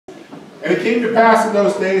And it came to pass in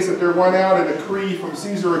those days that there went out a decree from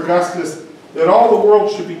Caesar Augustus that all the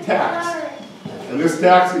world should be taxed. And this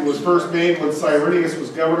taxing was first made when Cyrenius was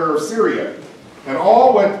governor of Syria. And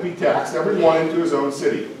all went to be taxed, every one into his own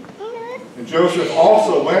city. And Joseph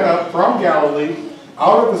also went up from Galilee,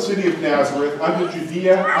 out of the city of Nazareth, unto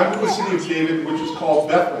Judea, unto the city of David, which is called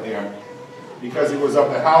Bethlehem, because he was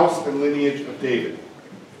of the house and lineage of David,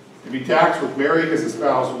 to be taxed with Mary his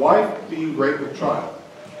espoused wife, being great with child.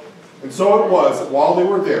 And so it was that while they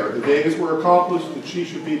were there, the days were accomplished that she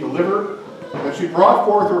should be delivered, and she brought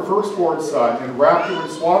forth her firstborn son, and wrapped him in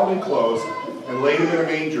swaddling clothes, and laid him in a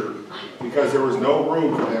manger, because there was no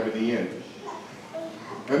room for them in the inn.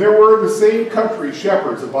 And there were in the same country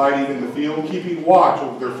shepherds abiding in the field, keeping watch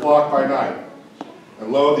over their flock by night.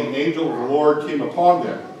 And lo, the angel of the Lord came upon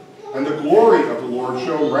them, and the glory of the Lord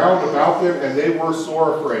shone round about them, and they were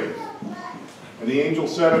sore afraid. And the angel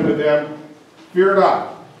said unto them, Fear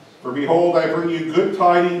not, for behold, I bring you good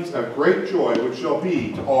tidings of great joy, which shall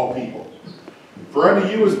be to all people. For unto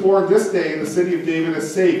you is born this day in the city of David a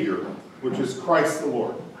Savior, which is Christ the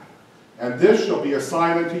Lord. And this shall be a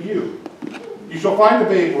sign unto you. You shall find the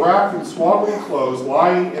babe wrapped in swaddling clothes,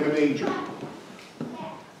 lying in a manger.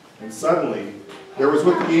 And suddenly there was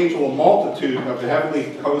with the angel a multitude of the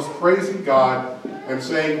heavenly host, praising God, and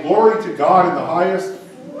saying, Glory to God in the highest,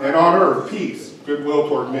 and on earth peace, goodwill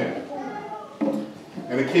toward men.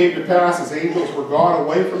 And it came to pass, as angels were gone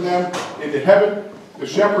away from them into heaven, the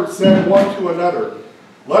shepherds said one to another,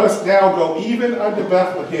 Let us now go even unto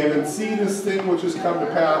Bethlehem, and see this thing which is come to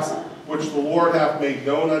pass, which the Lord hath made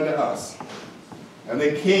known unto us. And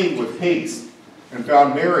they came with haste, and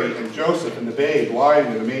found Mary and Joseph and the babe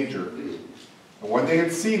lying in a manger. And when they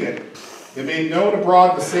had seen it, they made known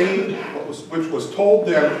abroad the saying which was told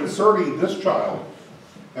them concerning this child.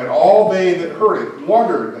 And all they that heard it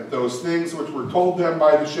wondered at those things which were told them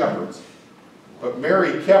by the shepherds. But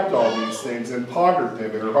Mary kept all these things and pondered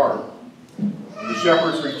them in her heart. And the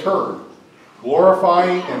shepherds returned,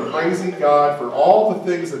 glorifying and praising God for all the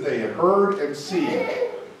things that they had heard and seen,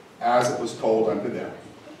 as it was told unto them.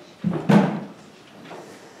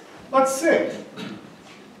 Let's sing.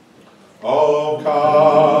 Oh,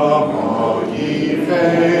 come, all ye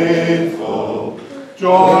faithful,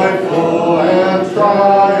 joyful and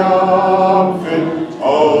triumphant.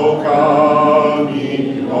 Oh, come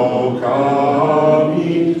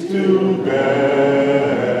ye to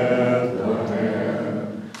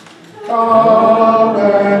Bethlehem. Come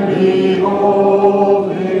and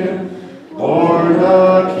behold him, born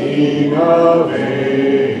the King of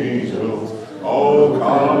angels. Oh,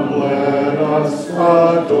 come, let us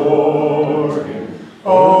adore him.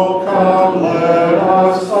 Oh, come, let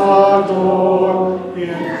us adore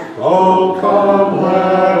him. Oh, come,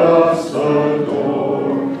 let us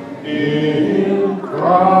adore in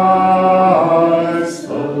Christ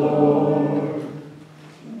the Lord.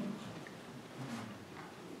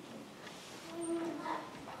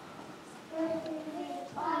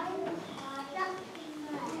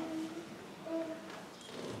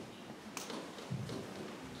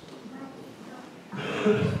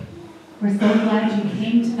 We're so glad you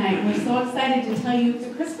came tonight. We're so excited to tell you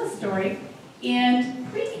the Christmas story in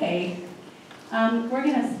pre-K. We're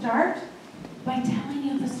going to start by telling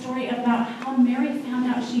you the story about how Mary found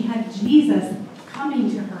out she had Jesus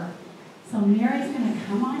coming to her. So Mary's going to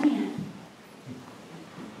come on in.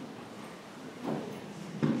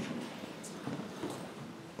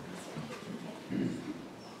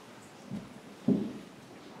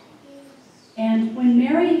 And when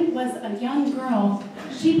Mary was a young girl,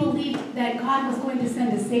 she believed that God was going to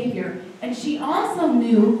send a Savior. And she also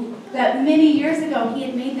knew that many years ago he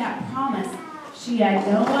had made that promise. She had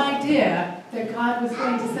no idea that God was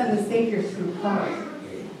going to send the Savior through her.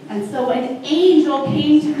 And so an angel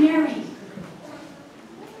came to Mary.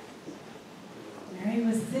 Mary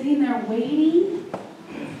was sitting there waiting.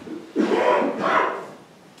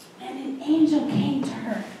 And an angel came to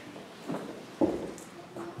her.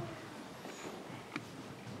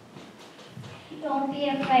 Don't be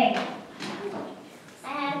afraid. I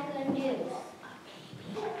have good news.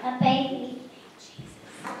 A baby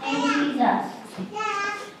named Jesus.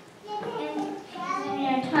 In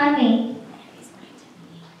your tummy.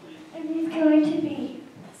 And he's going to be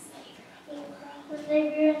the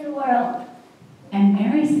Savior of the world. And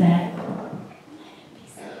Mary said,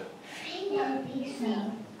 Let it be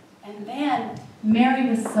so. and then Mary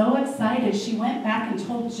was so excited, she went back and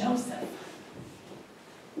told Joseph.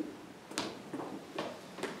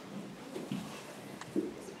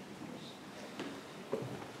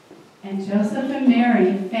 And Joseph and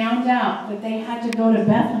Mary found out that they had to go to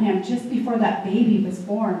Bethlehem just before that baby was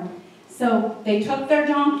born. So they took their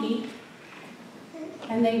donkey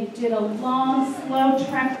and they did a long, slow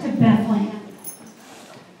trek to Bethlehem.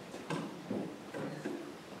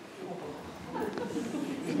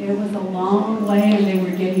 It was a long way, and they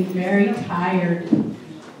were getting very tired.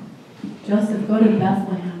 Joseph, go to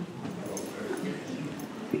Bethlehem.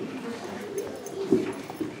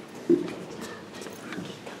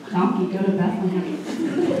 Donkey, go to Bethlehem.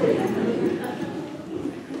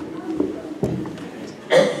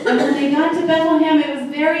 And when they got to Bethlehem, it was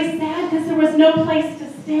very sad because there was no place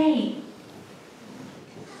to stay.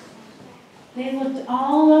 They looked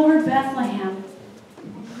all over Bethlehem.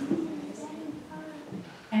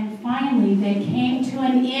 And finally, they came to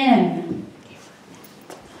an inn.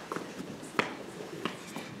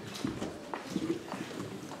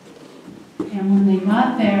 And when they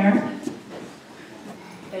got there,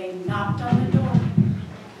 they knocked on the door.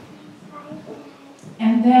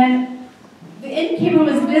 And then the innkeeper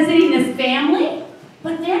was visiting his family,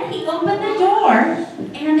 but then he opened the door,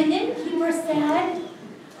 and the innkeeper said,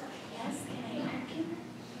 "Yes, can I help you?"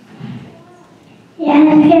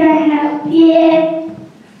 Yeah, can I help you?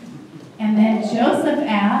 And then Joseph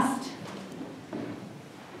asked,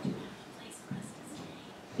 "Do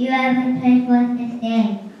you have a place for us to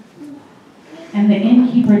stay?" and the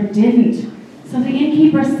innkeeper didn't. So the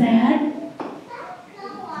innkeeper said,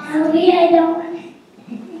 "No, I don't."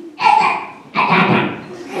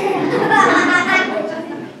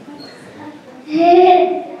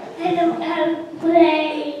 I don't have a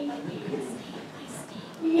place.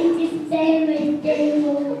 I need to stay in my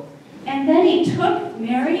stable. and then he took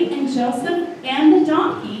Mary and Joseph and the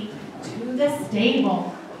donkey to the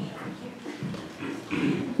stable.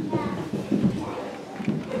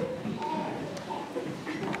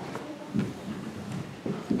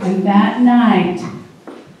 And that night,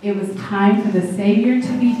 it was time for the Savior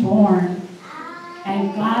to be born,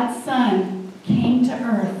 and God's Son came to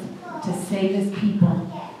earth to save his people.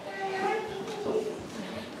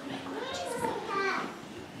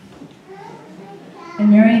 And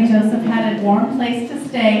Mary and Joseph had a warm place to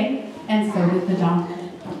stay, and so did the donkey.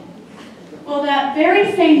 Well, that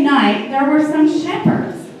very same night, there were some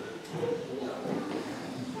shepherds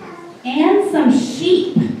and some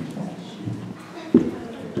sheep.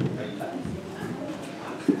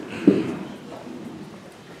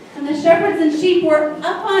 And the shepherds and sheep were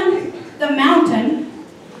up on the mountain.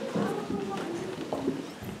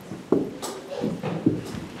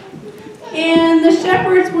 And the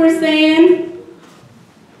shepherds were saying,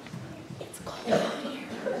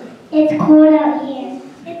 It's cold out here. It's cold out here.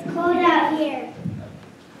 It's cold out here.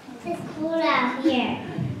 It's cold out here.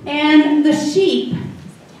 and the sheep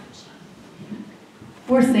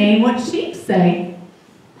were saying what sheep say.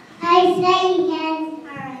 I say yes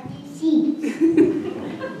are the sheep.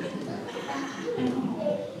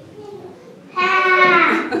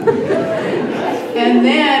 Ha! And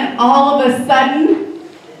then all of a sudden,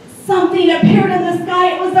 something appeared in the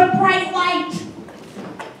sky. It was a bright light.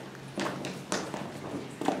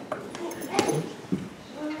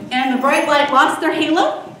 And the bright light lost their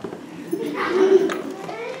halo. Come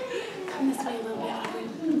this way a little bit, Audrey.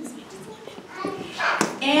 This way just a little bit.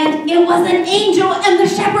 And it was an angel, and the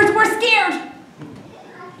shepherds were scared.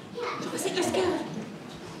 Show us that you're scared.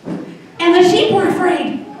 And the sheep were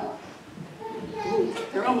afraid.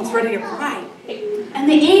 They're almost ready to cry. And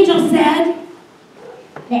the angel said,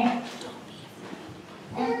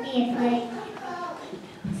 Don't be afraid.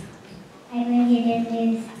 I bring you good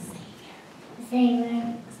news. A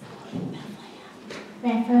Savior.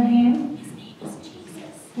 Bethlehem. his name is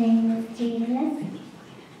Jesus. His name is Jesus.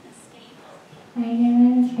 Find him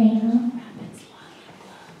in the stable. Rabbits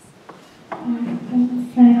flying close.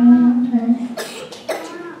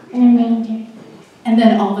 And a manger. And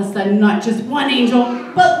then all of a sudden, not just one angel,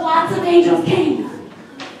 but lots of angels came.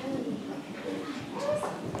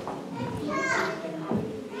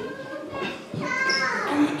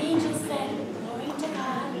 And the angel said, "Glory to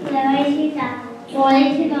God Glory to God. Glory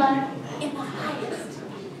to God. in the highest,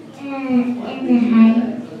 And in the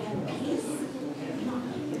highest. peace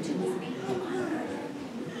to his people on earth."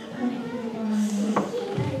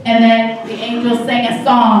 And then the angel sang a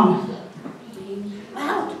song.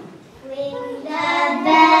 Loud. Ring the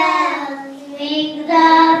bells, ring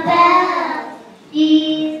the bells.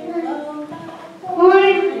 Jesus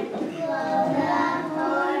born, blow the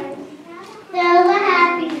horn. Tell a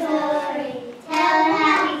happy story, tell a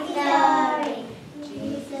happy story.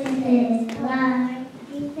 Jesus is Lord,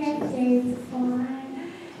 Jesus is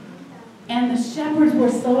born. And the shepherds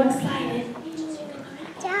were so excited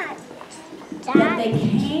Dad, that they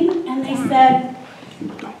came and they said,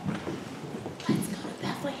 "Let's go to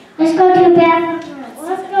Bethlehem. let's go to Bethlehem.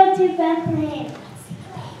 Let's go to Bethlehem.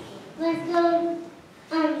 Let's go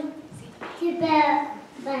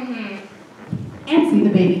Bethlehem. And see the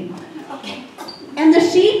baby. Okay. And the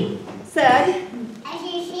sheep said, And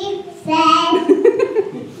the sheep said,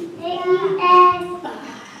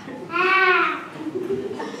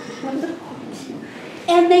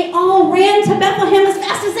 and they all ran to Bethlehem as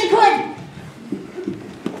fast as they could.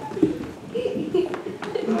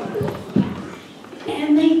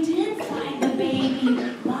 And they did find the baby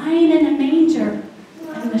lying in a manger.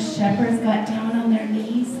 And the shepherds got down on their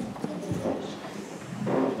knees.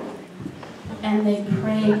 And they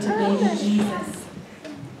prayed to baby Jesus.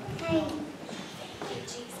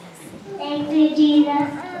 Thank you, Jesus.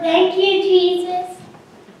 Thank you, Jesus.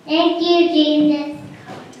 Thank you, Jesus.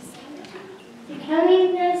 You're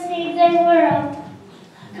coming to save the world.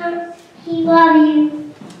 Come, he loves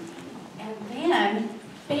you. And then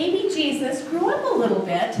baby Jesus grew up a little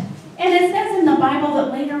bit. And it says in the Bible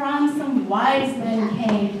that later on some wise men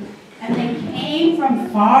came. And they came from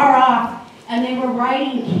far off. And they were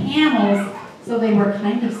riding camels. So they were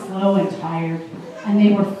kind of slow and tired. And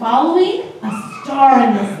they were following a star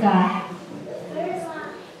in the sky.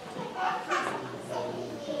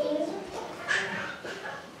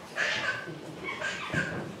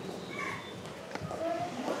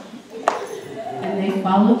 And they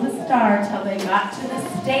followed the star till they got to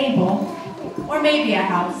the stable, or maybe a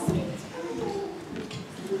house.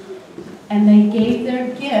 And they gave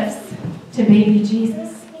their gifts to baby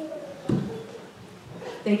Jesus.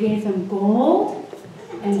 They gave him gold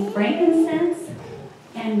and frankincense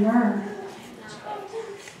and myrrh.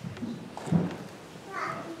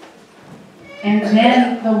 And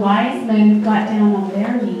then the wise men got down on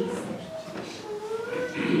their knees.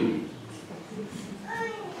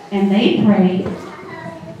 And they prayed.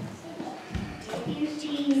 Thank you,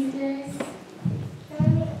 Jesus.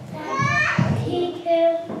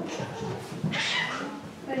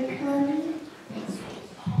 Thank you for coming.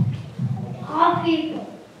 All people.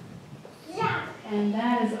 And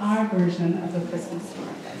that is our version of the Christmas story.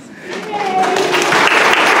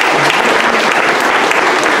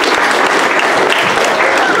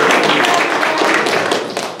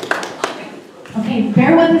 Okay,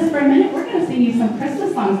 bear with us for a minute. We're going to sing you some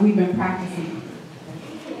Christmas songs we've been practicing.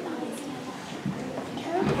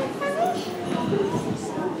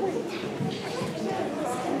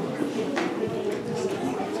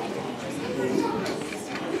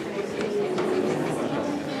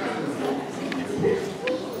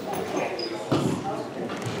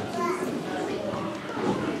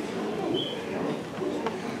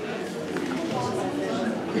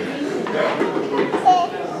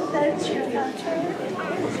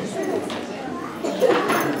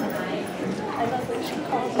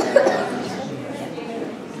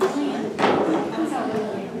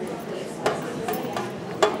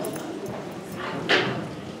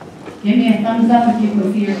 Give me a thumbs up if you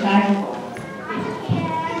can see your child.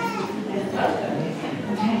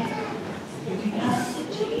 Okay. Here we go.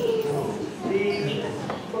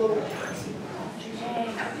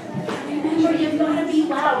 Remember, you've got to be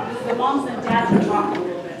loud because the moms and dads are talking a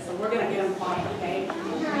little bit, so we're going to get them quiet, okay?